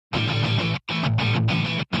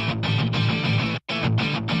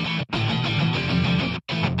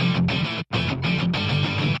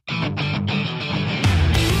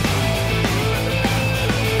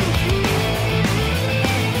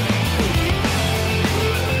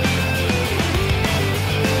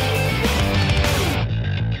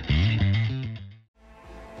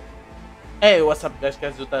Hey, what's up, guys?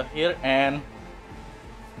 Kazuto here, and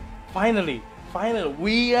finally,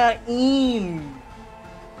 we are in.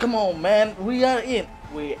 Come on, man, we are in.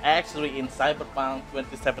 We actually in Cyberpunk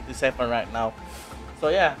 2077 right now. So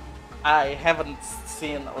yeah, I haven't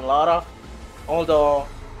seen a lot of, although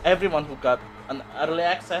everyone who got an early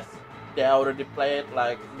access, they already play it,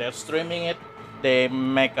 like they're streaming it, they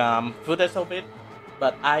make footage of it,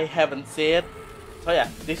 but I haven't seen it. So yeah,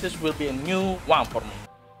 will be a new one for me.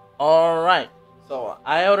 All right. So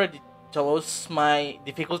I already chose my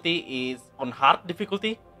difficulty is on hard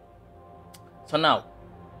difficulty. So now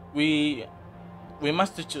we we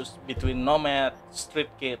must to choose between nomad, street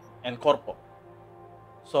kid, and corpo.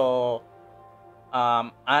 So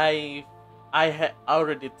I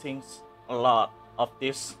already thinks a lot of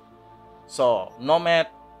this. So nomad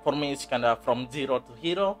for me is kind of from zero to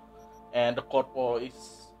hero, and the corpo is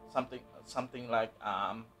something like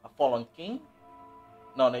a fallen king.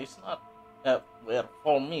 No, it's not. Well,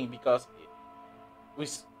 for me because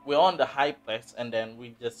we're on the high place and then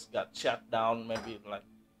we just got shut down. Maybe like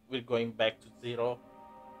we're going back to zero.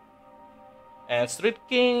 And Street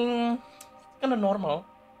King, kind of normal.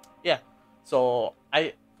 Yeah. So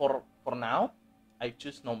for now, I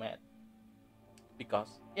choose Nomad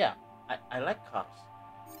because yeah, I like cars.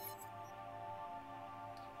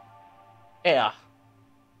 Yeah.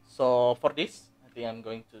 So for this, I think I'm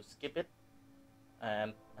going to skip it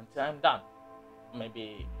and until I'm done.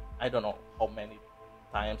 Maybe I don't know how many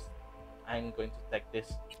times I'm going to take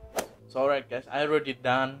this. So alright guys, I already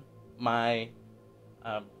done my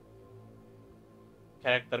um,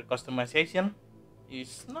 character customization.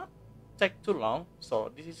 It's not take too long.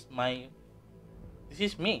 So this is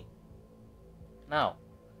me. Now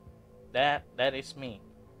that is me.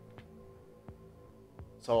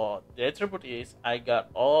 So the attribute is I got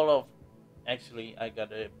all of actually I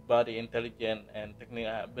got a body intelligence and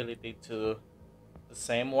technical ability to the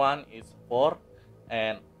same one is 4,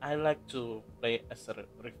 and I like to play as a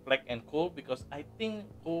reflect and cool because I think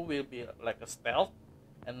cool will be like a stealth,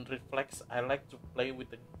 and reflex I like to play with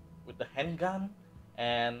the handgun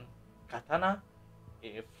and katana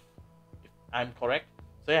if I'm correct.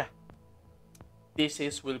 So yeah, this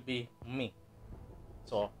is will be me.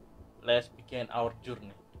 So let's begin our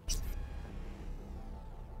journey.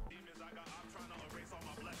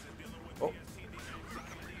 Oh,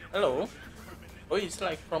 hello. Oh, it's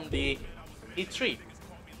like from the E3.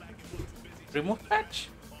 Remove patch?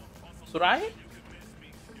 Surai?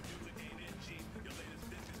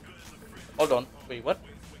 Hold on. Wait, what?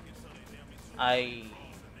 I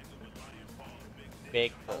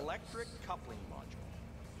beg. Electric coupling module.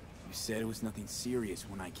 You said it was nothing serious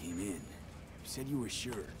when I came in. You said you were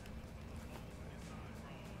sure.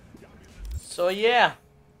 So yeah,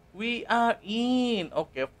 we are in.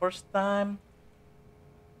 Okay, first time.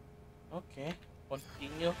 Okay,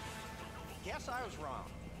 continue. Guess I was wrong.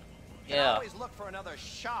 You Yeah. always look for another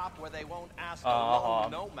shop where they won't ask a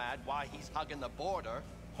lone nomad why he's hugging the border.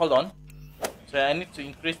 Hold on. So I need to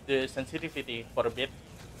increase the sensitivity for a bit.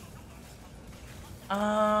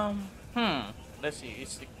 Let's see.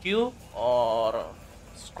 Is it Q or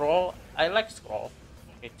scroll? I like scroll.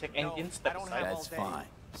 Okay, check No, engine I step don't aside. have That's all day. fine.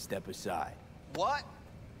 Step aside. What?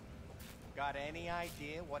 Got any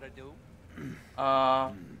idea what to do?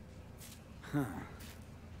 I'm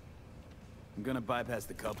gonna bypass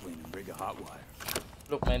the coupling and rig a hot wire.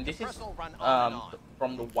 Look, man, this is Compressor run on and on.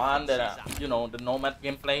 from the one that you know, the Nomad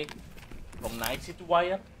gameplay from Night City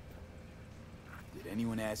Wire. Did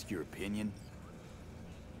anyone ask your opinion?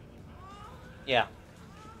 Yeah.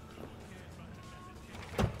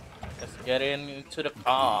 Let's get into the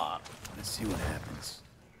car. Let's see what happens.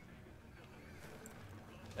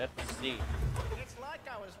 Let's see. It's like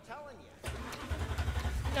I was telling you.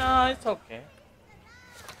 No, it's okay.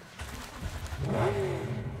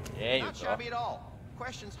 There you Not go. shabby at all.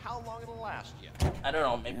 Question's how long it'll last you. I don't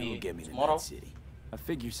know, That'll maybe get me to tomorrow. Night City. I'll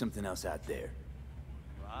figure something else out there.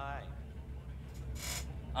 Right.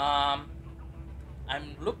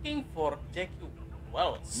 I'm looking for Jackie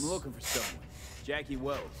Wells. I'm looking for someone. Jackie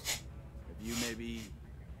Wells.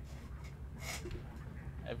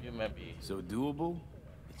 Have you maybe? So doable?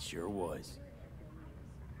 It sure was.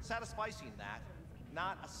 Satisficing that.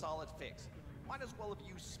 Not a solid fix. Might as well have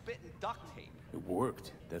used spit and duct tape. It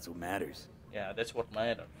worked. That's what matters. Yeah, that's what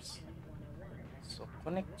matters. So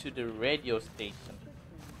connect to the radio station.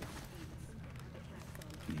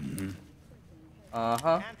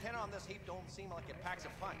 Antenna on this heap don't seem like it packs a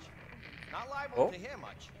punch. Not liable Oh. to hear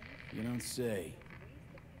much. You don't say.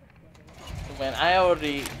 When I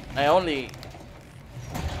only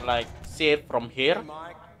like see it from here Hey,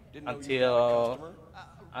 Mike, didn't know you until had a customer.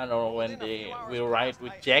 I don't know when they will ride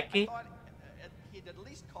with Jackie.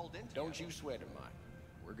 called into Don't you sweat it, Mike.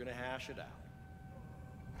 We're gonna hash it out.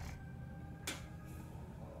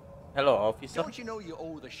 Hello, officer. Don't you know you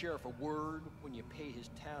owe the sheriff a word when you pay his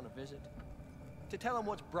town a visit? To tell him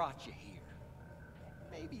what's brought you here.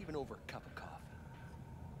 Maybe even over a cup of coffee.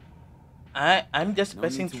 I'm just No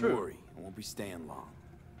passing need to through. worry. I won't be staying long.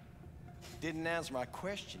 Didn't answer my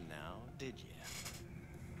question now, did you?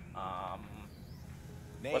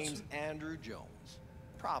 Name's Andrew Jones.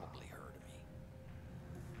 Probably heard of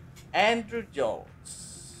me. Andrew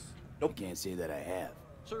Jones. Nope. Can't say that I have.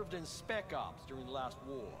 Served in Spec Ops during the last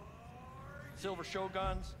war. Silver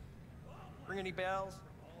Shoguns? Ring any bells?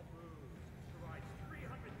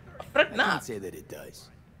 Afraid I not. can't say that it does.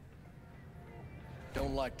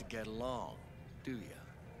 Don't like to get along, do ya?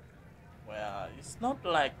 Well, it's not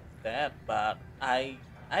like that, but I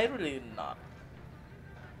really not.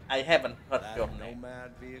 I haven't heard That your name.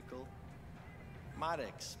 nomad vehicle? Might have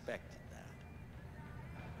expected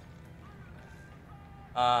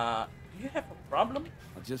that. Do you have a problem?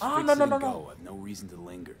 I'll just Ah, fix no, it no, and no, go. no. I've no reason to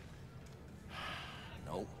linger.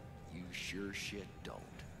 Nope, you sure shit don't.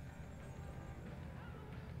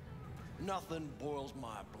 Nothing boils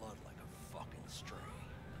my blood like a fucking stray.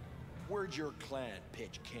 Where'd your clan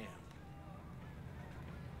pitch camp?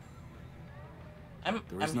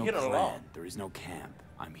 There is I'm no here clan. alone. There is no camp.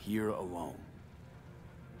 I'm here alone.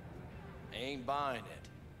 Ain't buying it.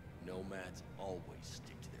 Nomads always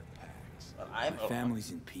stick to their packs. Well, I'm My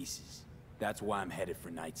family's in pieces. That's why I'm headed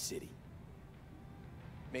for Night City.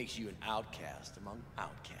 Makes you an outcast among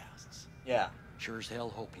outcasts. Yeah. Sure as hell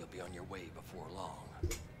hope you'll be on your way before long.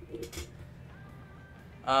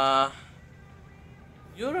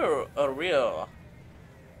 You're a real.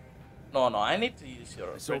 No, I need to use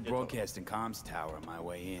your. I saw a radio. broadcasting comms tower on my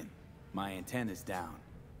way in. My antenna's down,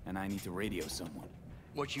 and I need to radio someone.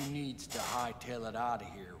 What you need's to hightail it out of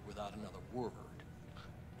here without another word.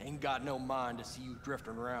 Ain't got no mind to see you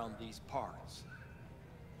drifting around these parts.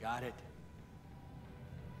 Got it?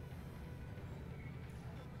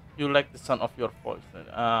 You like the sound of your voice.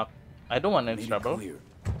 I don't want any Made it trouble. clear.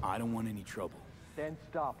 I don't want any trouble. Then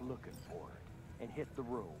stop looking for it and hit the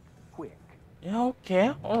road, quick. Yeah,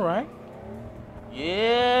 okay, alright.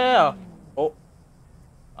 Yeah. Oh.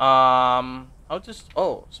 I'll just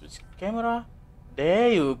switch camera.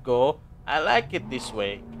 There you go. I like it this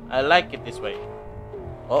way.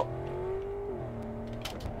 Oh.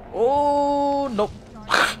 Oh nope.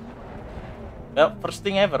 Well, first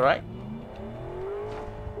thing ever, right?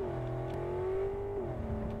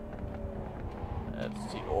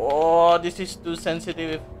 Let's see. Oh, this is too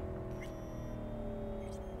sensitive.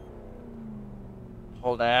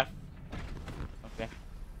 Hold F. Okay.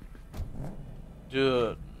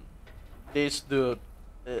 Dude. This dude.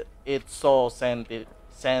 It's so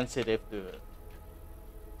sensitive, dude.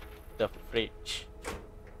 The fridge.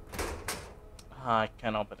 I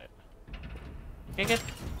can't open it. Kick it.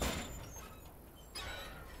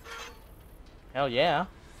 Hell yeah.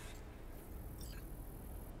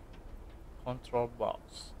 Control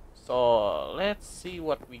box. So let's see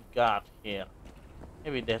what we got here.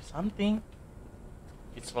 Maybe there's something.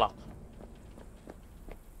 It's locked.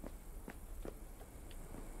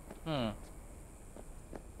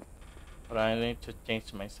 But I need to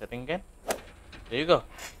change my setting again. There you go.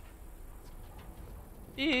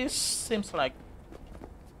 This seems like,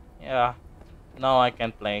 yeah. Now I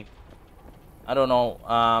can play. I don't know.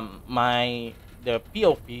 The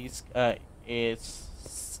POV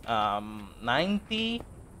is 90,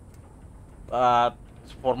 but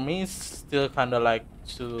for me it's still kind of like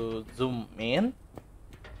to zoom in.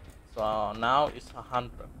 So now it's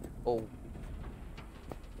 100. Oh.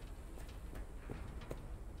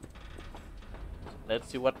 Let's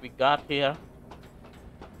see what we got here.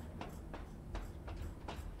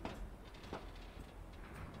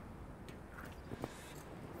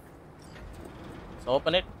 Let's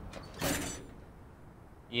open it.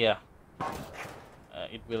 Yeah.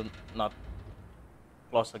 It will not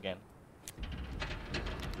close again.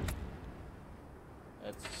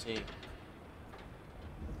 Let's see.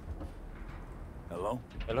 Hello?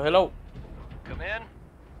 Hello. Come in.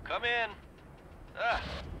 Come in. Ah,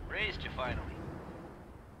 raised you finally.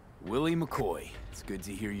 Willie McCoy. It's good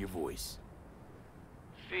to hear your voice.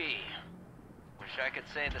 Fee. Wish I could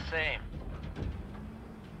say the same.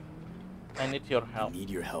 I need your I help. need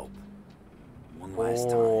your help. One last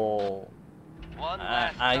time. Oh. One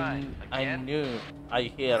last time. I Again? knew. I I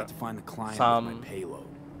hear have to find the client with some my payload,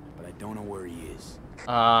 but I don't know where he is.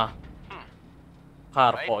 car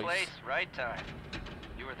Right voice. place, right time.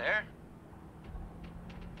 You were there?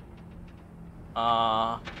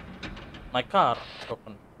 My car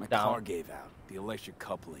broken My down. car gave out. The electric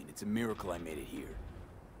coupling. It's a miracle I made it here.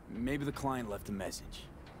 Maybe the client left a message.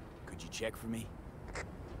 Could you check for me?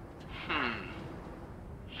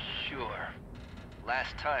 Sure.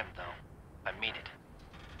 Last time, though. I mean it.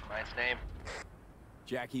 Client's name?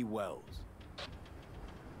 Jackie Wells.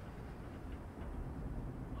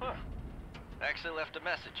 Huh. Actually left a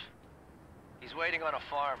message. He's waiting on a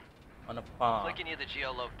farm. On a farm. Flicking you the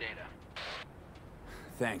geoloc data.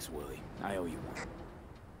 Thanks, Willie. I owe you one.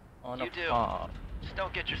 On You a do. farm. Just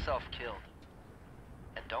don't get yourself killed.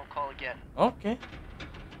 And don't call again. Okay.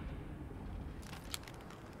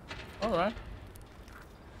 Alright.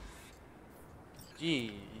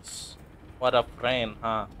 Jeez. What a friend,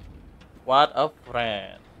 huh? What a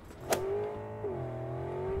friend.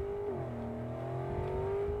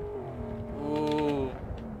 Ooh.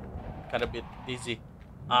 Kind of bit dizzy.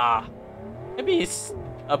 Ah. Maybe it's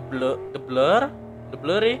a blur. The blur? The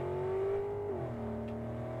blurry?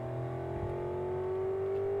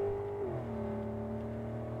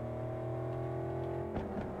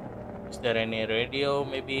 Is there any radio?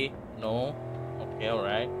 Maybe? No? Okay,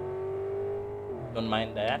 alright. Don't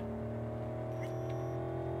mind that.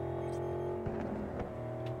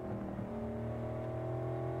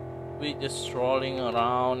 We just strolling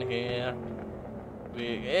around here.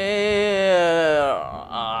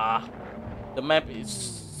 The map is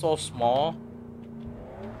so small.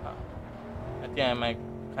 I think I might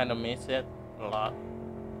kind of miss it a lot.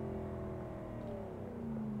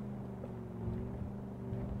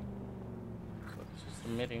 So this is the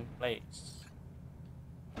meeting place.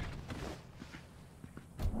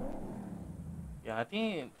 Yeah, I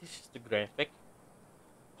think this is the graphic.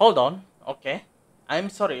 Hold on. Okay. I'm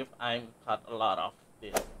sorry if I cut a lot of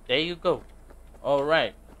this. There you go.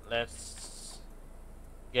 Alright, let's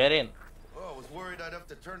get in. Oh, I was worried I'd have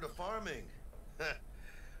to turn to farming. Yeah,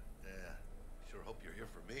 sure hope you're here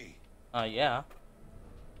for me. Yeah.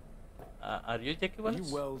 Are you Jackie Are Wells?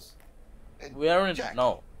 you Wells? And We aren't. Jack,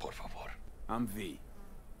 No. por favor. I'm V.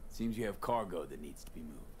 Seems you have cargo that needs to be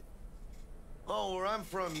moved. Oh, where I'm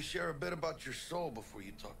from, you share a bit about your soul before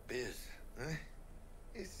you talk biz. Eh?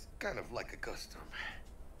 It's kind of like a custom.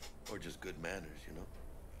 Or just good manners, you know?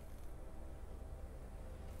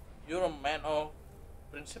 You're a man of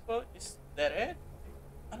principle? Is that it?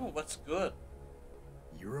 I don't know what's good.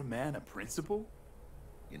 You're a man of principle?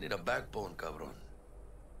 You need a backbone, cabron.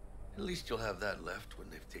 At least you'll have that left when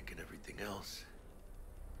they've taken everything else.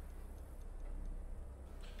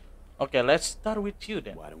 Okay, let's start with you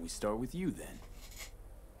then. Why don't we start with you then?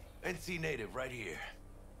 NC native right here.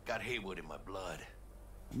 Got Haywood in my blood.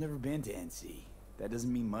 I've never been to NC. That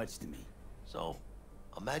doesn't mean much to me. So,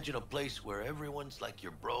 imagine a place where everyone's like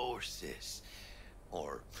your bro or sis.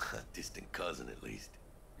 Or a distant cousin, at least.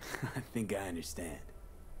 I think I understand.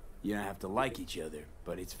 You don't have to like each other,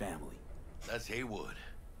 but it's family. That's Haywood.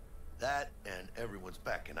 That and everyone's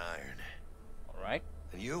back in iron. Alright.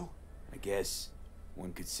 And you? I guess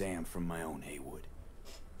one could say I'm from my own Haywood.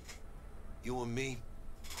 You and me,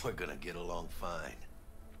 we're gonna get along fine.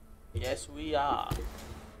 Yes, we are.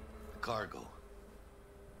 Cargo.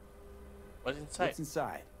 What's inside? What's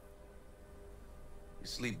inside? You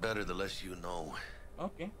sleep better the less you know.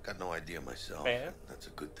 Okay. Got no idea myself. Fair. And that's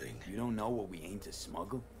a good thing. You don't know what we aim to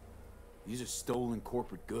smuggle? These are stolen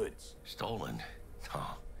corporate goods. Stolen?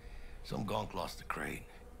 Oh, some gonk lost the crate.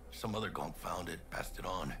 Some other gonk found it, passed it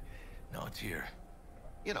on. Now it's here.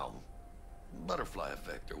 You know, butterfly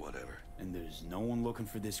effect or whatever. And there's no one looking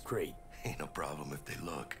for this crate. Ain't no problem if they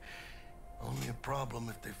look. Only a problem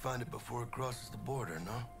if they find it before it crosses the border,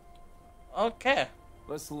 no? Okay.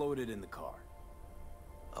 Let's load it in the car.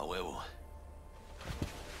 A huevo.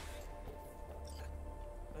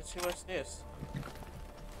 Let's see what's this.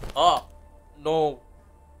 Oh, no.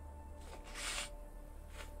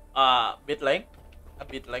 Bit late. A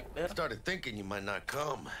bit like that. Started thinking you might not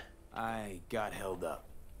come. I got held up.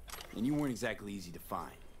 And you weren't exactly easy to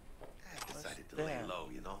find. I decided to lay that? low,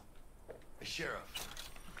 you know? The sheriff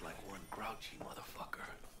looked like one grouchy motherfucker.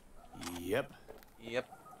 Yep. Yep.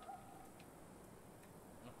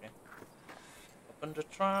 Okay. Open the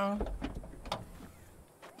trunk.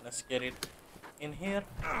 Let's get it in here.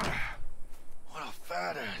 What a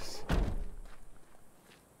fat ass.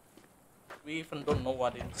 We even don't know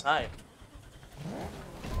what inside.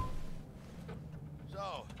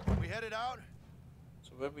 So, we headed out?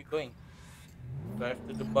 So where we going? Drive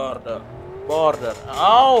to the border. Border.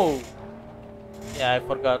 Oh! Yeah, I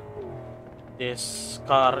forgot. This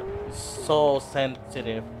car is so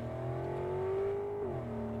sensitive.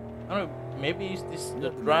 I don't know, maybe is this You the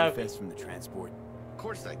got the drive? manifest from the transport. Of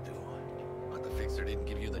course I do. But the fixer didn't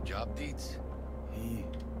give you the job deeds? He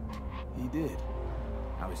did.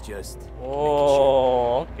 I was just...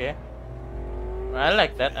 Oh, okay. I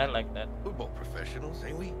like that. I like that. We're both professionals,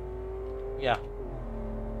 ain't we? Yeah.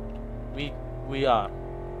 We are.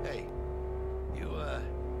 Hey, you,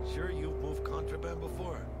 sure you've moved contraband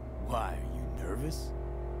before? Why, are you nervous?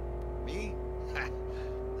 Me? Ha!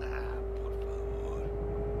 Por favor.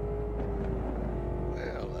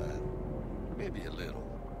 Well, maybe a little.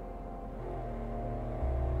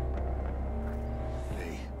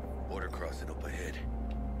 Hey, border crossing up ahead.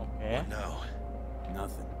 Okay. What now?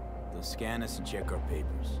 Nothing. They'll scan us and check our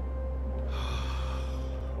papers.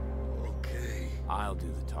 Okay. I'll do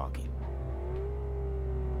the talking.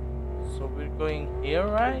 So we're going here,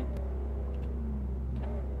 right?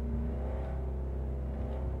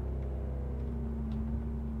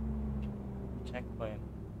 Checkpoint.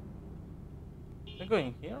 We're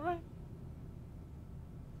going here, right?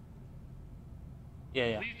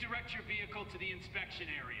 Yeah. Please direct your vehicle to the inspection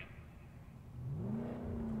area.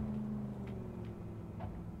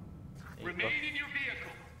 There you Remain go. in your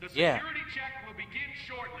vehicle. The Yeah. security check will begin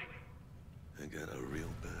shortly. I got a real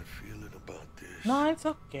bad feeling about this. No, it's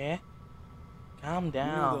okay. Calm You know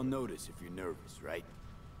down. they'll notice if you're nervous, right?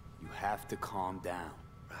 You have to calm down.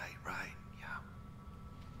 Right, yeah.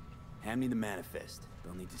 Hand me the manifest.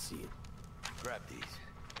 They'll need to see it. Grab these.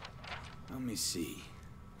 Let me see.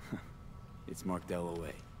 It's marked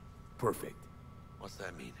LOA. Perfect. What's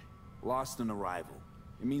that mean? Lost on arrival.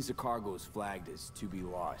 It means the cargo is flagged as to be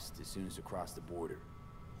lost as soon as they cross the border.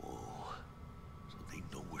 Oh, so they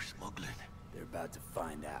know we're smuggling. They're about to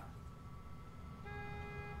find out.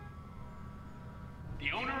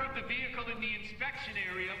 The owner of the vehicle in the inspection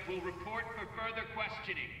area will report for further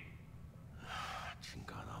questioning.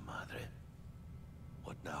 Chingada madre.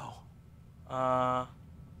 What now?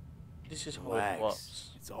 This is how it Relax. works.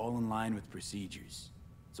 It's all in line with procedures.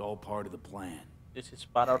 It's all part of the plan. This is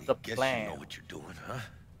part of the Guess plan. you know what you're doing, huh?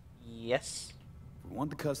 Yes. If we want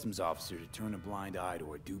the customs officer to turn a blind eye to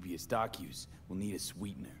our dubious dock use, we'll need a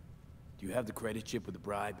sweetener. Do you have the credit chip with the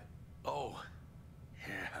bribe? Oh,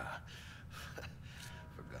 yeah.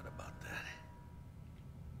 Forgot about that.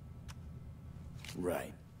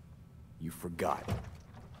 Right. You forgot.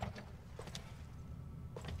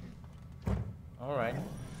 All right.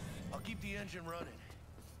 I'll keep the engine running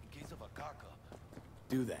in case of a cock-up.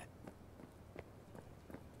 Do that.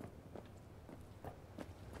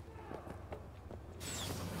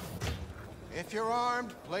 If you're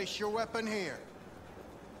armed, place your weapon here.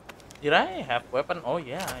 Did I have weapon? Oh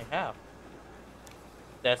yeah, I have.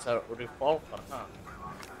 That's a revolver, huh?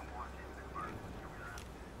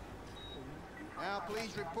 Now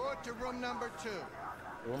please report to room number 2.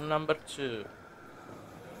 Room number 2.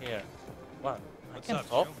 Here. What? I What's can up,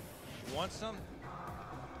 talk? Joe? You want some?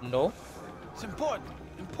 No? It's important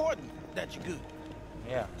that you're good.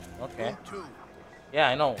 Yeah. Okay. Room 2. Yeah,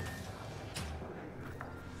 I know.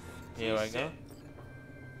 Here I go.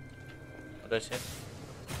 What is it?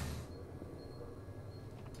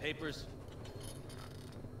 Papers?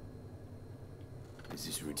 Is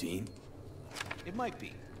this routine? It might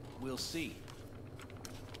be. We'll see.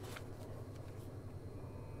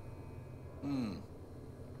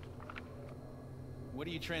 What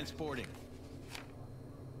are you transporting?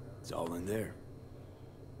 It's all in there.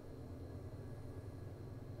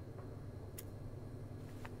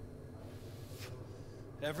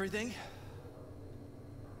 Everything?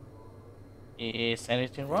 Is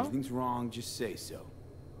anything If wrong? anything's wrong, just say so.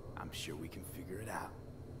 I'm sure we can figure it out.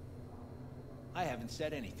 I haven't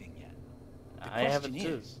said anything yet. The I haven't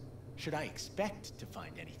question too. is, should I expect to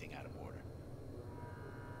find anything out of order?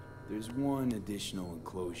 There's one additional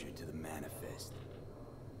enclosure to the manifest.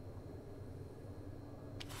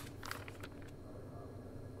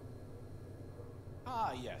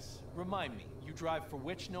 Ah, yes. Remind me, you drive for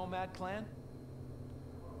which nomad clan?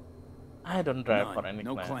 I don't drive None, for any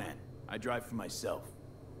no clan. clan. I drive for myself.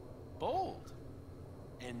 Bold.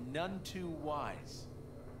 And none too wise.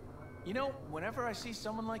 You know, whenever I see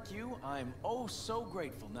someone like you, I'm oh so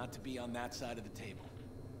grateful not to be on that side of the table.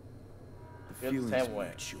 The Feel the feeling's same way.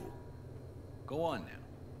 mutual. Go on now.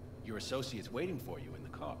 Your associate's waiting for you in the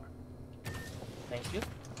car. Thank you.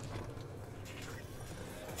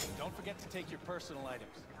 Don't forget to take your personal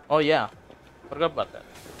items. Oh yeah. Forgot about that.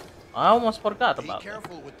 I almost forgot Be about that.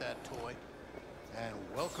 careful with that toy. And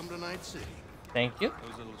welcome to Night City. Thank you.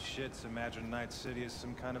 Those little shits imagine Night City as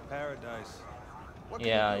some kind of paradise. What can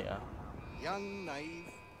Yeah, you do? yeah. Young, naive,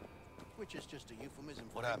 which is just a euphemism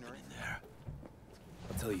for What happened ignorant. in there?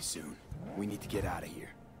 I'll tell you soon. We need to get out of here.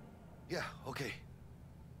 Yeah, okay.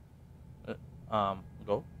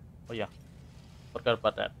 Go. Oh yeah. Forgot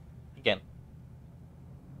about that. Again.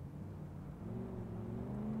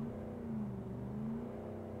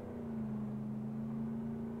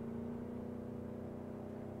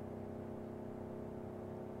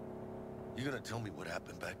 You gonna tell me what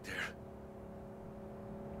happened back there?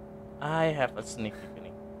 I have a sneaky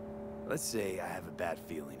feeling. Let's say I have a bad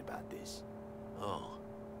feeling about this. Oh.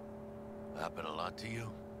 Happened a lot to you?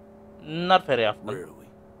 Not very often. Rarely.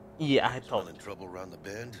 Yeah, I told In trouble around the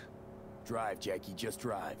bend? Drive, Jackie, just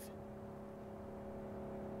drive.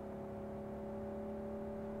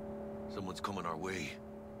 Someone's coming our way.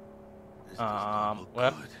 This does not look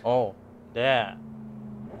well, good. oh, there.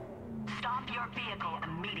 Stop your vehicle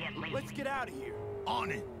immediately. Let's get out of here.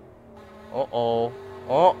 On it. Uh-oh.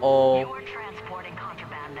 Uh-oh. You're transporting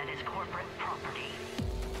contraband that is corporate property.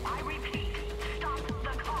 I repeat, stop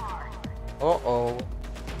the car. Uh-oh.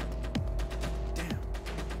 Damn.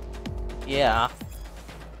 Yeah.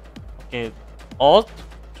 Okay. Alt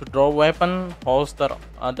to draw weapon, holster,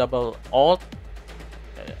 double alt.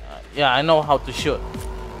 Yeah, I know how to shoot.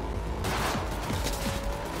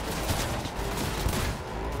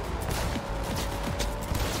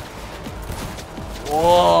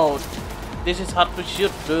 Whoa, this is hard to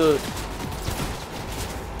shoot, dude.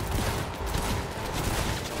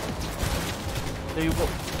 There you go.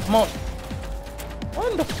 Come on.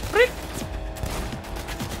 What the frick?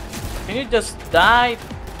 Can you just die?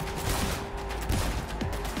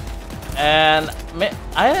 And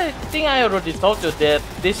I think I already told you that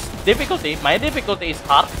this difficulty, my difficulty is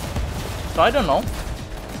hard. So I don't know.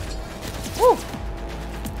 Woo.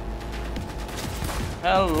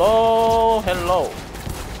 Hello, hello.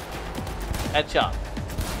 Headshot.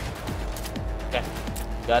 Okay,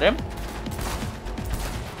 got him.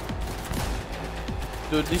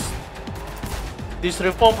 Dude, this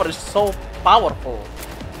revolver is so powerful.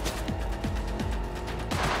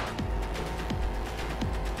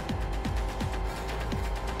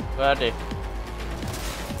 Where are they?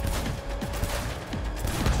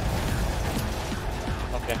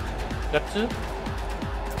 Okay, got two.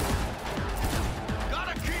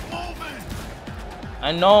 Gotta keep moving.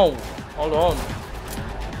 I know. Hold on.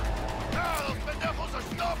 Ah, those pendejos are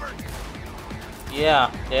stubborn.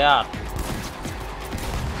 Yeah, they are.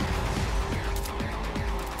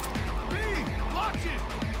 Watch it.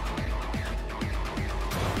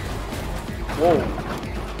 Whoa.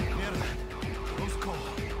 Close call.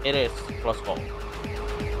 It is close call.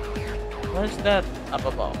 Where's that up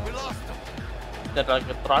above? We lost them. Is that like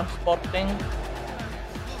a transport thing?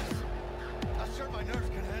 Not sure my nerves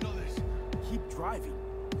can handle this. Keep driving.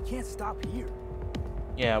 You can't stop here.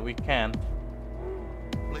 Yeah, we can.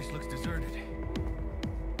 Place looks deserted.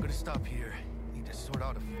 Gonna stop here. Need to sort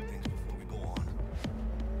out a few things before we go on.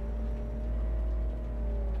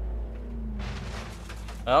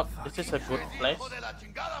 Well, this is a good place.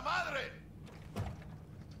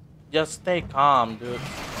 Just stay calm, dude.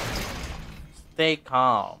 Stay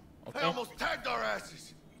calm, They okay? almost tagged our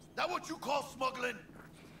asses. That what you call smuggling?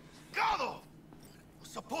 Gado! Was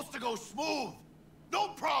supposed to go smooth. No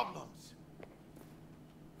problems.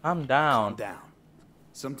 Calm down. Calm down.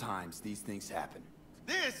 Sometimes these things happen.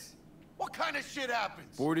 This? What kind of shit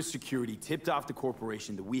happens? Border security tipped off the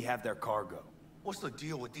corporation that we have their cargo. What's the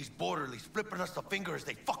deal with these borderlies flipping us the finger as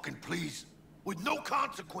they fucking please? With no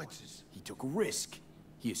consequences. He took a risk.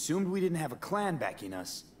 He assumed we didn't have a clan backing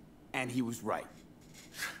us, and he was right.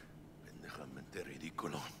 Pendejamente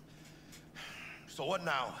ridículo. So what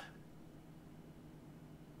now?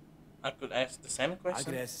 I could ask the same I question.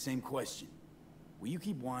 could ask the same question. Will you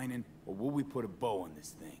keep whining, or will we put a bow on this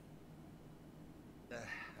thing?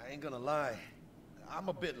 I ain't gonna lie. I'm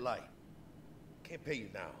a bit light. Can't pay you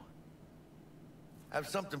now. I have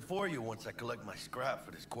something for you once I collect my scrap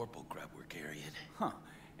for this corporal crap we're carrying. Huh.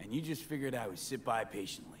 And you just figured I would sit by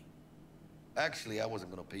patiently. Actually, I wasn't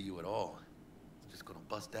gonna pay you at all. Just gonna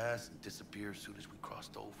bust ass and disappear as soon as we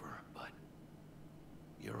crossed over, but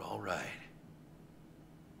you're all right.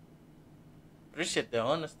 Appreciate the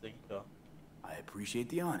honesty, though. I appreciate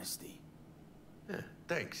the honesty. Yeah,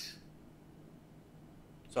 thanks.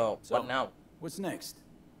 So, what now? What's next?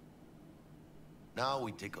 Now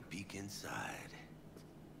we take a peek inside.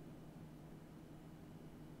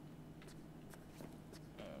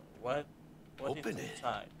 What Open is it.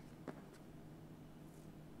 inside?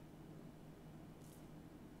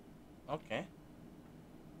 Okay.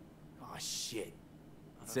 Oh shit.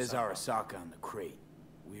 It says Arasaka on the crate.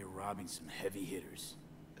 We are robbing some heavy hitters.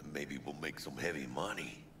 And maybe we'll make some heavy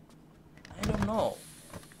money. I don't know.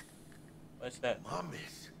 What's that?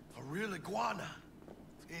 Mames, a real iguana.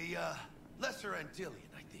 A, lesser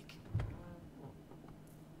Antillian, I think.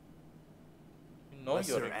 You know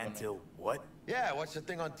Lesser you're Antil what? Yeah, I watched a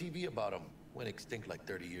thing on TV about them. Went extinct like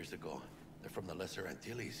 30 years ago. They're from the Lesser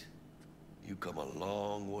Antilles. You come a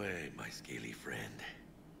long way, my scaly friend.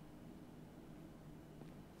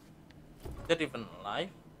 Is that even alive?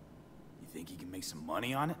 You Think you can make some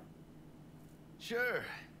money on it? Sure.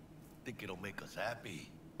 Think it'll make us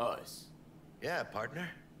happy. Us? Yeah, partner.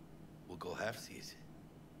 We'll go halfsies.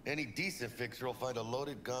 Any decent fixer will find a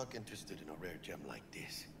loaded gonk interested in a rare gem like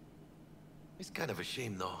this. It's kind of a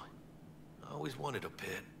shame, though. I always wanted a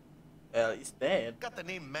pet. He's dead. Got the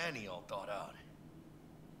name Manny all thought out.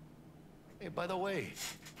 Hey, by the way,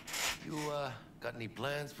 you, got any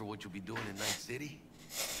plans for what you'll be doing in Night City?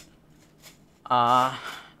 Why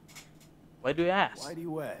do you ask? Why do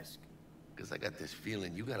you ask? Because I got this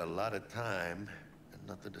feeling you got a lot of time and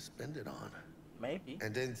nothing to spend it on. Maybe.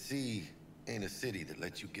 And NC ain't a city that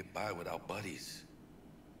lets you get by without buddies.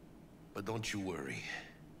 But don't you worry.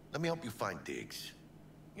 Let me help you find digs.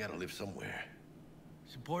 You gotta live somewhere.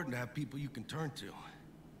 It's important to have people you can turn to.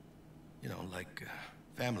 You know, like,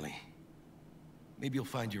 family. Maybe you'll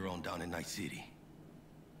find your own down in Night City.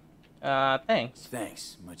 Thanks.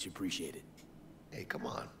 Thanks. Much appreciated. Hey, come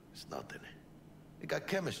on. It's nothing. We got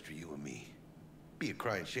chemistry, you and me. Be a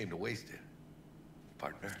crying shame to waste it.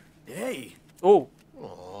 Partner. Hey! Oh.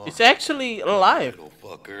 Aww. It's actually alive. Little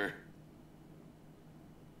fucker.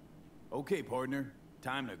 Okay, partner.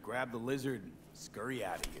 Time to grab the lizard and scurry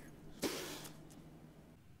out of here.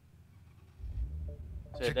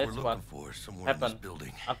 So Chick that's we're what looking for somewhere in this happened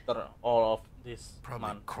building. after all of this Probably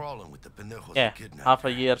month. crawling with the pendejos Yeah, that kidnapped half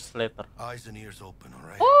a her. years later. Eyes and ears open, all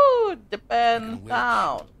right? Oh, Japan Speaking of which,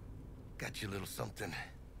 town. Got you a little something.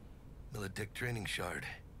 Militech training shard. In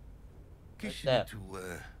What's case you need that?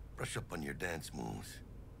 to brush up on your dance moves.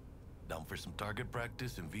 Down for some target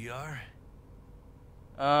practice in VR?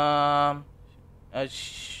 How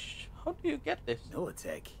do you get this?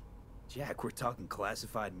 Militech? Jack, we're talking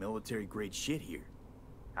classified military-grade shit here.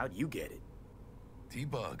 How'd you get it?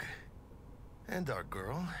 T-Bug. And our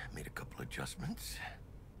girl made a couple adjustments.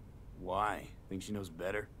 Why? Think she knows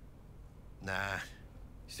better? Nah.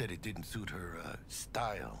 Said it didn't suit her,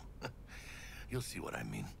 style. You'll see what I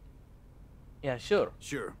mean. Yeah, sure.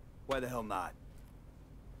 Sure. Why the hell not?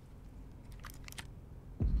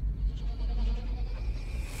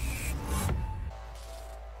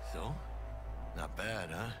 So? Not bad,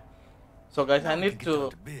 huh? So guys, Now I we need can get down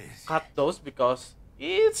to biz. cut those because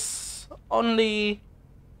it's only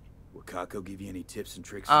Will Kako give you any tips and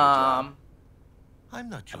tricks for the job? I'm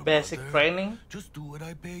not your basic mother. training. Just do what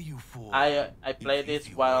I pay you for. I play If this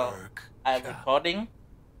you while work, I'm ciao. recording.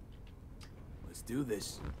 Let's do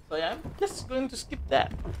this. So yeah, I'm just going to skip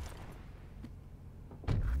that.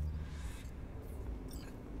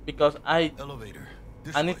 Because Elevator.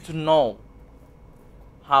 This I need way. to know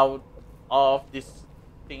how of this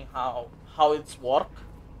thing how it's work.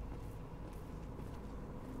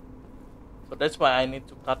 So that's why I need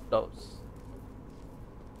to cut those.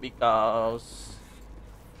 Because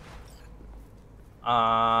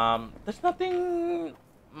there's nothing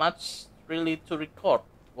much really to record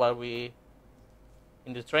while we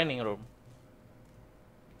in the training room.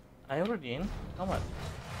 I already in? Come on.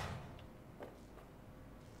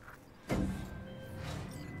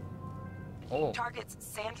 Oh. Target's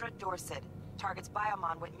Sandra Dorset. Target's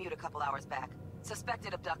biomon went mute a couple hours back.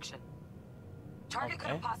 Suspected abduction. Target could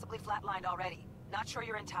have possibly flatlined already. Not sure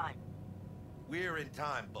you're in time. We're in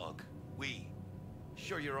time, Bug. We.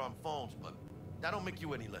 Sure you're on phones, but that don't make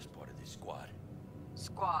you any less part of this squad.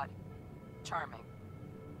 Squad. Charming.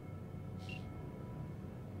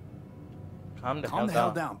 Calm the Calm the hell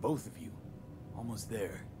hell down. down, both of you. Almost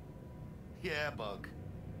there. Yeah, Bug.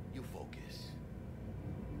 You focus.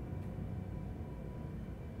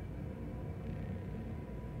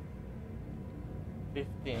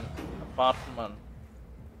 Apartment.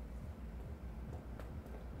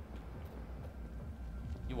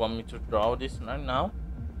 You want me to draw this right now?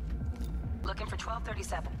 Looking for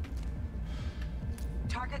 1237.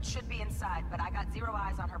 Target should be inside, but I got zero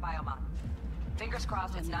eyes on her biomon. Fingers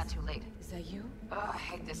crossed it's not too late. Is that you? Ugh, I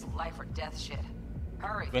hate this life or death shit.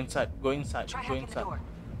 Hurry. Go inside. Go inside. Try Go hacking the inside. door.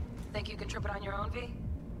 Think you can trip it on your own, V?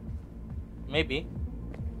 Maybe.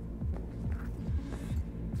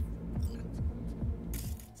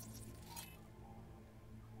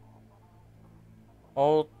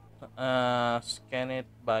 Hold, scan it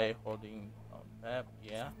by holding on tab.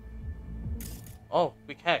 Yeah. Oh,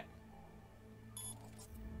 quick hack.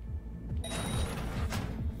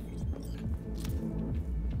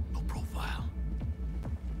 No profile.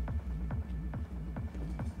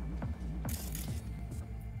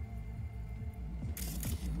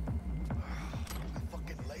 I'm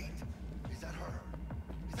fucking late. Is that her?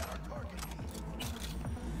 Is that our target?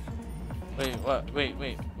 Wait, what?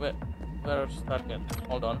 Wait. Where's target?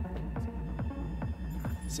 Hold on.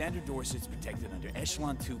 Sandra Dorset's protected under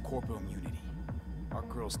Echelon 2 corporal immunity. Our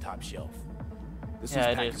girl's top shelf. This Yeah,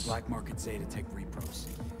 one's it packed is. black market Zeta Tech repros.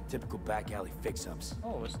 Typical back alley fix-ups.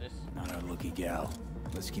 Oh, what's this? Not our lucky gal.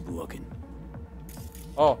 Let's keep looking.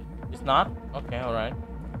 Oh, it's not? Okay, alright.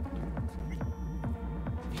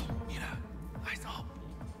 Mira, eyes up.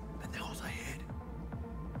 Pendejos ahead.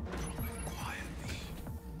 Quiet, V.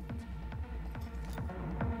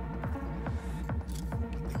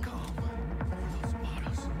 Keep it calm. They'll spot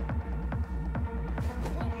us.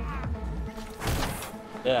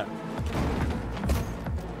 There.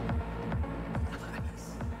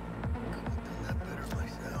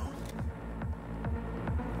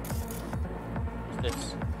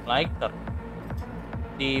 This like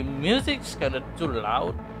the music's kind of too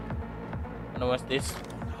loud. And what's this?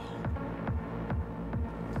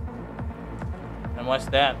 And what's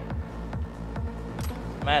that?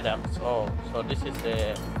 Madams. Oh, so this is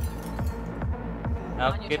the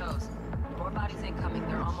On your toes. More bodies incoming.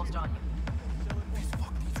 They're almost on you.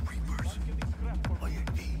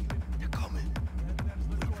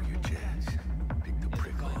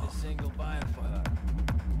 Single buyer for her.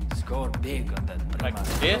 Scored big on that. Like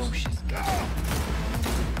this?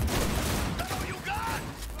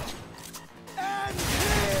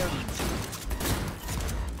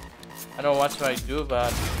 I don't know what I do,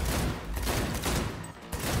 but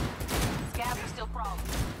Scabs are still crawling.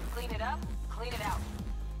 Clean it up, clean it out.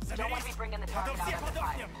 Don't want to be bringing the target out of the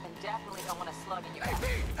fire. And definitely don't want a slug in your back.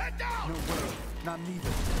 Head down! No way. Not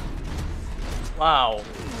neither. wow,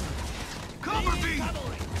 Cover me!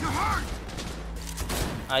 You're hurt!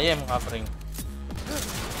 I am covering.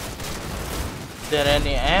 Is there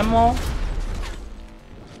any ammo?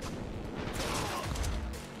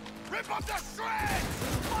 Rip up the shreds!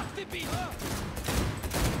 Fuck the beat!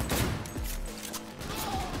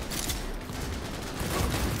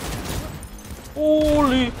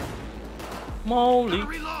 Holy moly!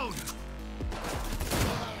 Reload!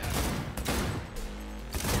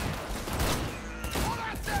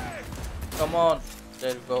 Come on,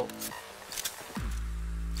 there you go.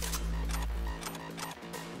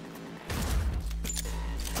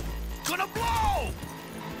 Gonna blow!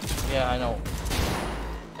 Yeah, I know.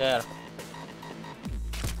 There.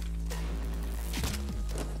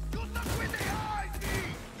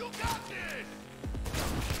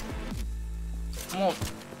 Come on.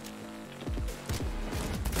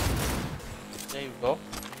 There you go.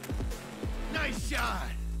 Nice shot!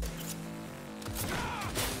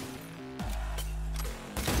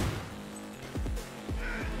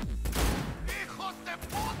 Hijos de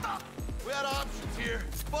puta! We had options here.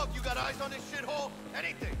 Fuck, you got eyes on this shithole?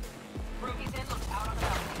 Anything. Ruby's in looks out on the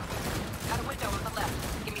balcony. Got a window on the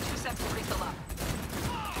left. Give me 2 seconds to refill up.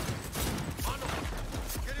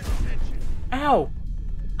 Get his attention. Ow!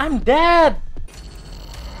 I'm dead!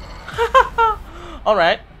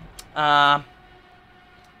 Alright. I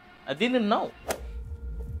didn't know.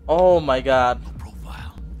 Oh my god.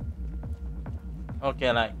 Profile.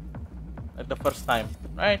 Okay, like the first time,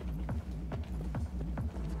 right?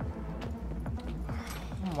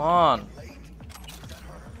 Come on.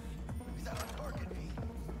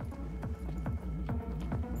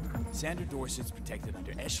 Sandra Dorset's protected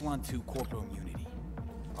under Echelon 2 Corporal Immunity.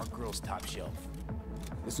 Our girl's top shelf.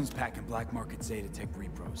 This one's packing black market Zeta Tech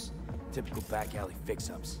repros. Typical back alley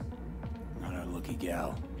fix-ups. Not our lucky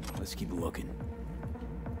gal. Let's keep looking.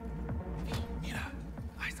 Mira,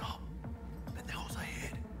 eyes up. Pendejos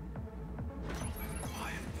ahead.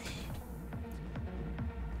 Quiet, V.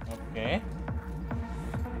 Okay.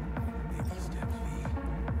 Baby steps, V.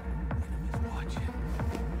 Enemies watching.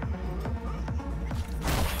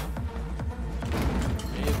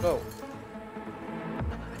 There you go.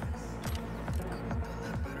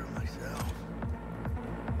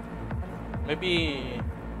 Maybe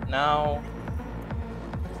now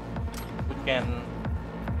we can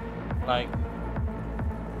like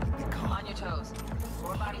On your toes.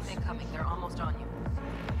 More bodies incoming. They're almost on you.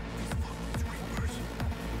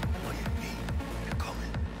 They're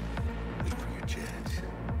coming. Wait for your chance.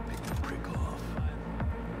 Pick the prick off.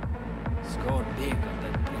 Scored big on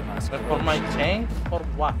that. but for my chain or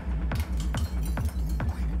what?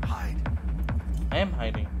 Hide. I am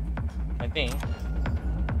hiding. I think.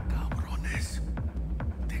 Cabrones.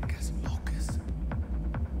 Tecas locas.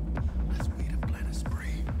 Let's wait and plan a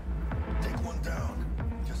spree. Take one down.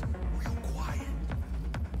 Just real quiet.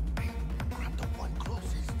 Hey, grab the one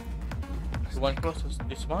closest. The one closest,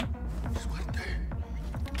 this one? Suerte.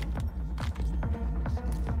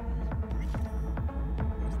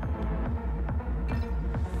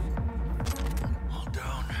 All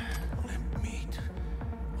down. Limp meat.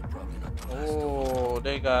 But probably not the last of them. Oh,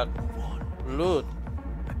 they got loot.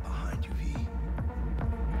 Right behind you, V.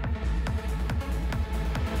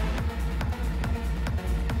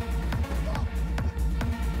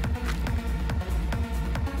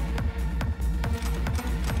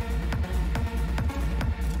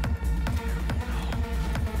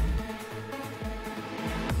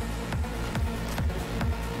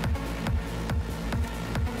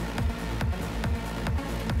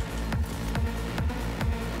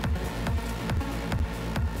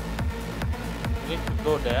 need to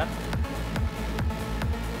go there.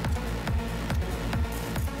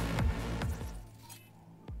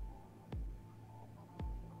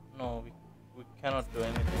 No, we cannot do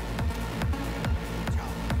anything.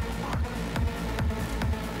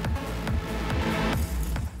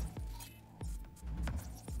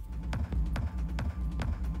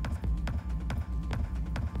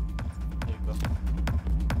 There you go.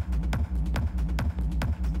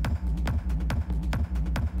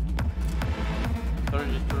 Sorry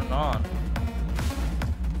to turn on.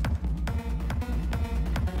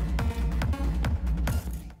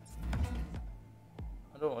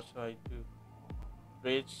 I don't know what should I do.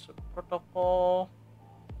 Bridge protocol.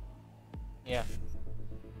 Yeah.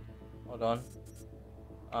 Hold on.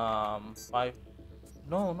 5.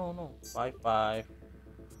 No. 5.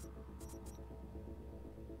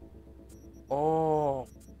 Oh.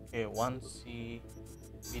 Okay. 1C.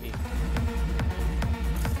 BD.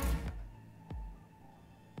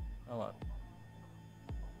 Oh, what?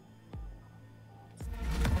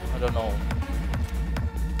 I don't know.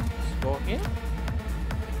 Let's go here.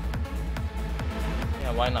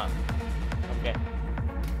 Yeah, why not? Okay.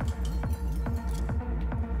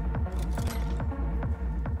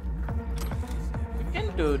 We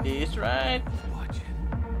can do this, right? Watch it.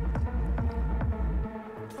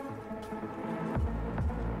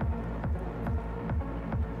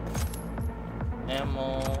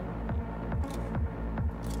 Ammo.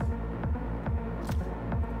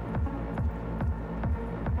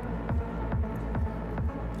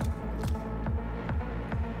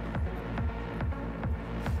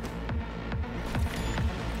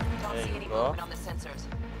 Don't see any movement on the sensors.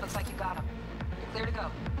 Looks like you got them. You're clear to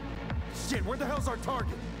go. Shit, where the hell's our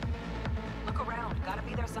target? Look around. Gotta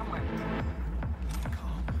be there somewhere.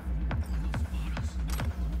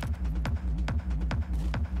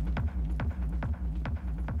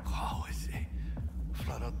 How is it?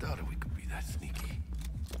 Flat out doubted we could be that sneaky.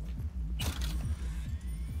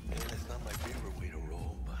 Man, it's not my favorite way to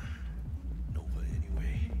roll, but Nova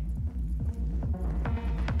anyway.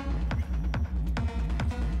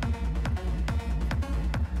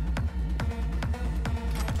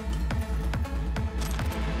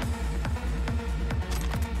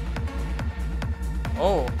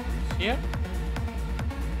 Oh, it's here?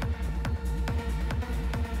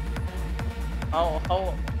 How do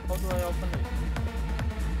I open it?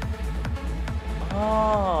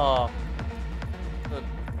 Oh,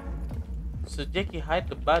 so Jackie hide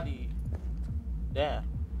the body there.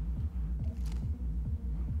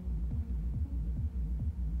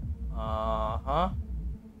 Uh-huh.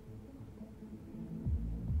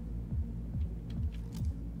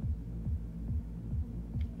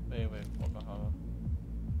 Wait, hold on.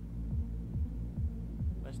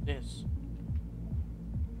 What's this?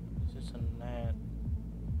 This is a net.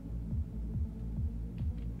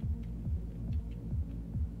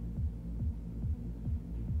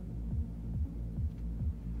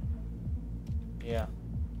 Yeah.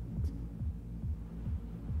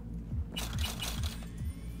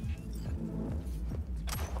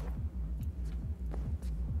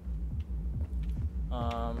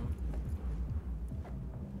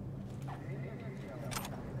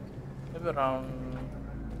 Maybe around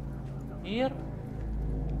here?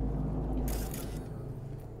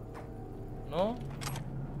 No?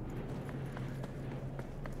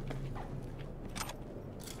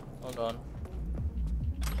 Hold on.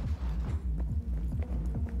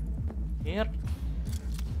 Here?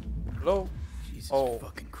 Hello? Jesus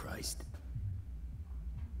fucking Christ.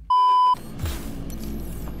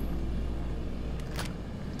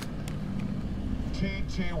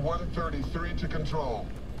 TT-133 to control.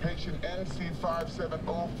 Patient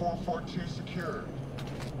NC570442 secured.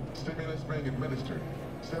 Stimulus being administered.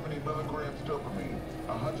 70 milligrams dopamine,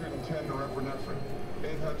 110 norepinephrine,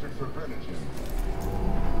 800 for Grenogen.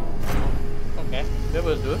 Okay, that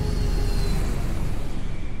will do it.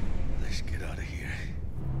 Let's get out of here.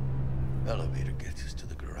 Elevator gets us to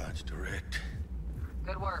the garage direct.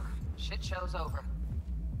 Good work. Shit show's over.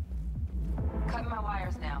 Cutting my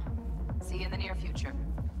wires now. See you in the near future.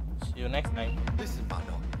 See you next time. Listen,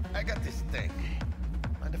 Mano, I got this thing.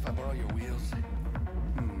 Mind if I borrow your wheels?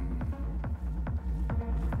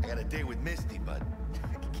 I got a date with Misty, but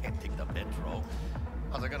I can't take the metro.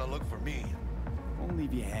 How's it gonna look for me? Won't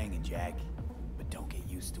leave you hanging, Jack. But don't get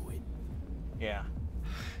used to it. Yeah.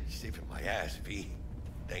 You're saving my ass, V.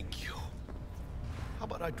 Thank you. How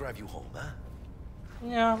about I drive you home, huh?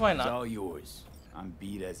 Yeah, why not? It's all yours. I'm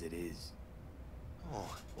beat as it is.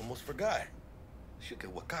 Oh, almost forgot. Should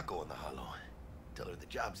get Wakako on the holo. Tell her the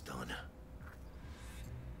job's done.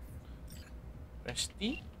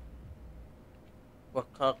 Resti?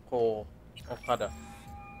 Wakako. Okada.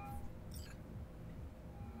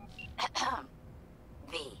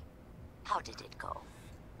 V, how did it go?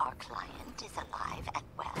 Our client is alive and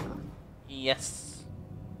well? Yes.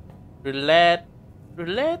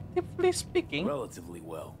 Relatively speaking. Relatively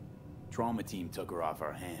well. Trauma team took her off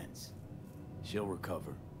our hands. She'll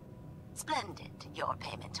recover. Splendid. Your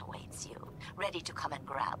payment awaits you. Ready to come and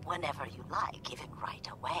grab whenever you like, even right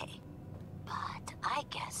away. But I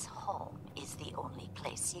guess home is the only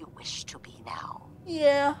place you wish to be now.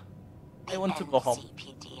 Yeah. I want to go home. The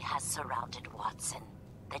NCPD has surrounded Watson.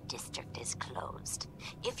 The district is closed.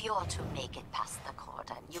 If you're to make it past the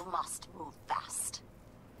cordon, you must move fast.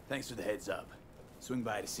 Thanks for the heads up. Swing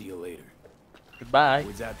by to see you later. Goodbye.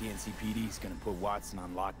 Words out the NCPD's gonna put Watson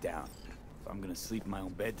on lockdown. If I'm gonna sleep in my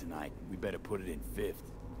own bed tonight, we better put it in 5th.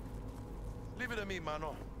 Leave it to me,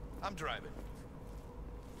 mano. I'm driving.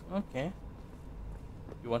 Okay.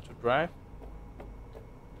 You want to drive?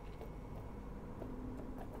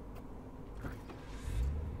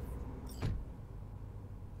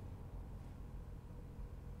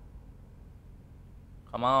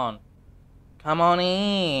 Come on. Come on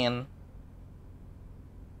in.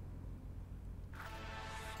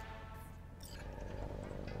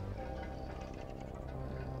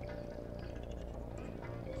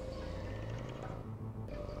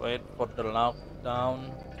 Wait for the lockdown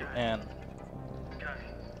to end.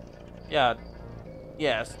 Yeah.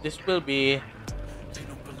 Yes, this will be.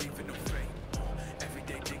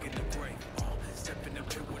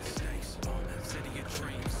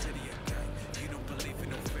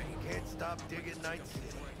 Can't stop digging Night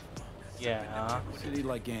City. Yeah. City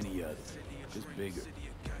like any other, just bigger.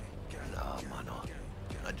 Nah, mano.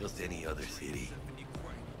 Not just any other city.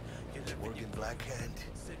 Morgan Blackhand,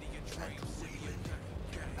 Andrew Wayland,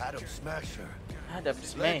 Adam Smasher. Adam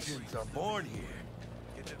Smash. Legends are born here.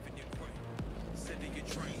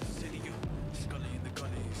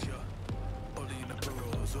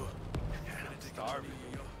 I'm starving.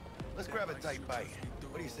 Let's grab a tight bite.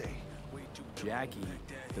 What do you say? Jackie,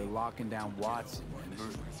 they're locking down Watson. Remember?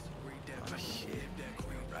 Oh, shit.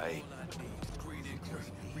 Right.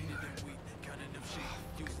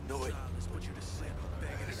 Know it.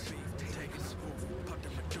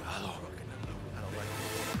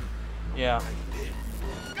 Yeah.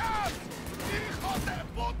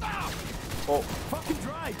 Oh. Fucking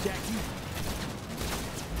drive, Jackie.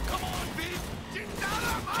 Come on, Pete. Get down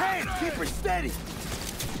on my Hey, keep her steady.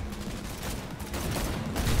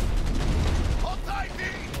 Hold tight,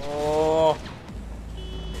 Pete. Oh.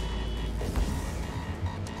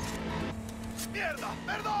 Mierda,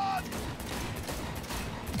 perdón.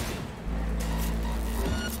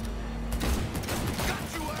 Got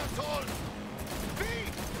you, asshole.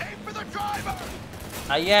 Pete, aim for the driver.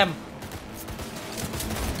 I am.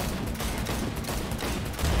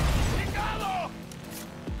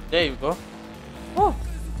 There you go. Oh.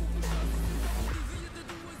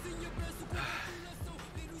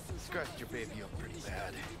 Scratched your baby up pretty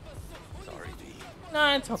bad. Sorry, V.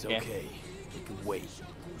 No, it's It's okay. okay. We can wait.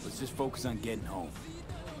 Let's just focus on getting home.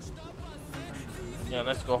 Yeah,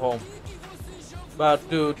 let's go home. But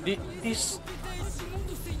dude,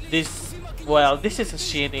 well, this is a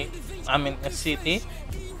city. I mean, a city,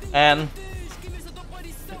 and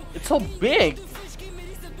it's so big.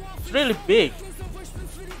 It's really big.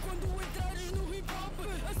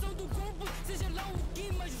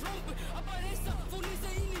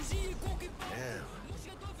 Damn.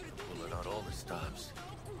 Pulling out all the stops.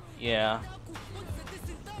 Yeah.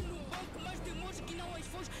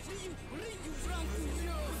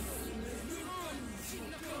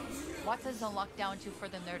 Watson's on lockdown to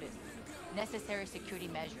further notice. Necessary security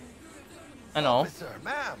measure. I know. Officer,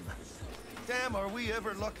 ma'am. Damn, are we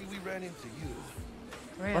ever lucky we ran into you.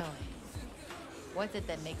 Really? What's it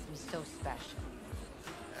that makes me so special?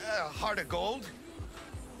 Heart of gold?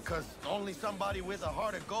 Because only somebody with a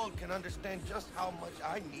heart of gold can understand just how much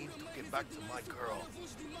I need to get back to my girl.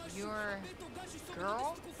 Your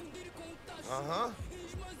girl? Uh-huh.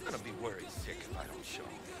 I'm gonna be worried sick if I don't show.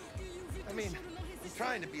 I mean, I'm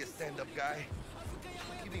trying to be a stand-up guy.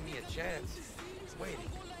 She's giving me a chance. Waiting.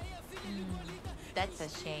 That's a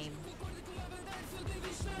shame.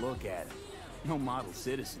 Look at him. No model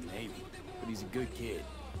citizen, maybe, but he's a good kid.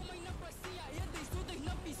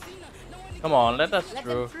 Come on, let us Let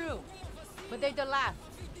through. them through. But they're the last.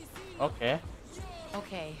 Okay.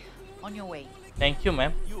 Okay, on your way. Thank you,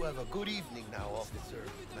 ma'am. You have a good evening now, officer,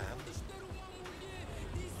 ma'am.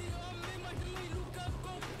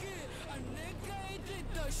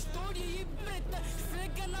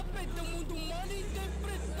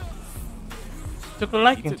 Took a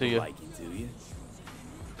liking Took to a you. liking to you.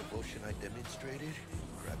 Devotion I demonstrated?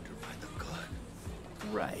 grabbed her by the gut.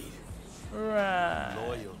 Right. Right.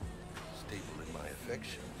 Loyal, stable in my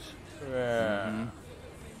affections. Right.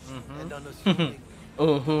 And unassuming.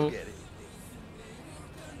 Forget it.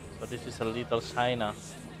 So this is a little China.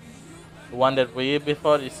 The one that we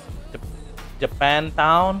before is Japan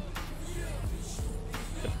town.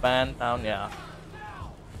 Japan town, yeah.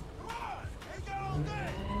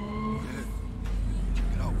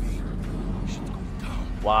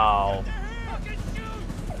 Wow.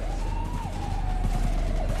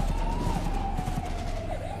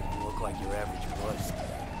 You look like your average bust.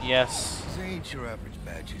 Yes. These ain't your average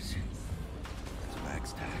badges. That's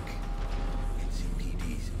Max TAC.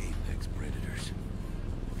 NCPD's apex predators.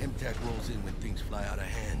 MTAC rolls in when things fly out of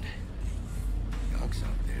hand. Yonk's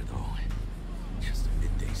out there, though. Just a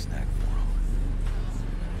midday snack for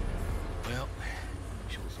him. Well,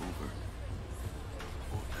 show's over.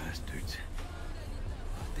 Poor bastards.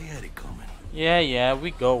 They had it coming. Yeah, we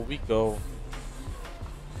go.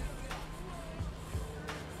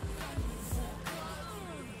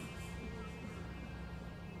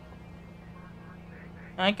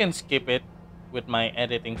 I can skip it with my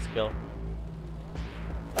editing skill.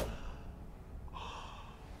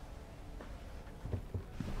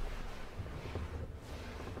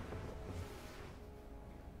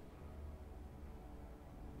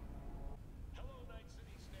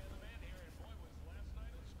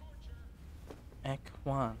 Act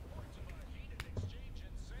 1.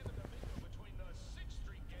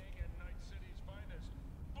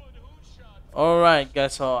 Alright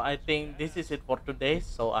guys, so I think this is it for today.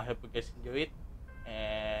 So I hope you guys enjoy it.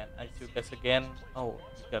 And I see you guys again. Oh,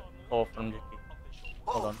 we got call from Jackie.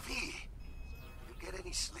 Hold on. V, you get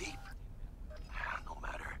any sleep? No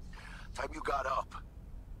matter. Time you got up.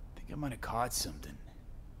 Think I might have caught something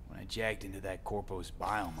when I jacked into that Corpo's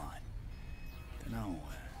biomon. Dunno,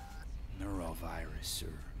 neurovirus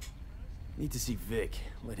or... Need to see Vic.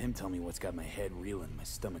 Let him tell me what's got my head reeling, my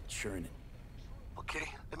stomach churning. Okay,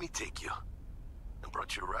 let me take you. I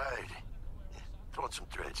brought you a ride. Throw on some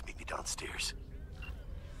threads, meet me downstairs.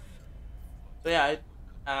 So yeah,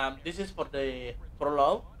 this is for the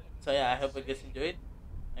prologue. So yeah, I hope you guys enjoy it.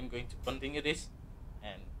 I'm going to continue this,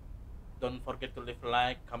 and don't forget to leave a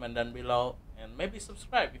like, comment down below, and maybe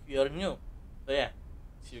subscribe if you are new. So yeah,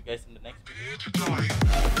 see you guys in the next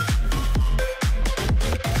video.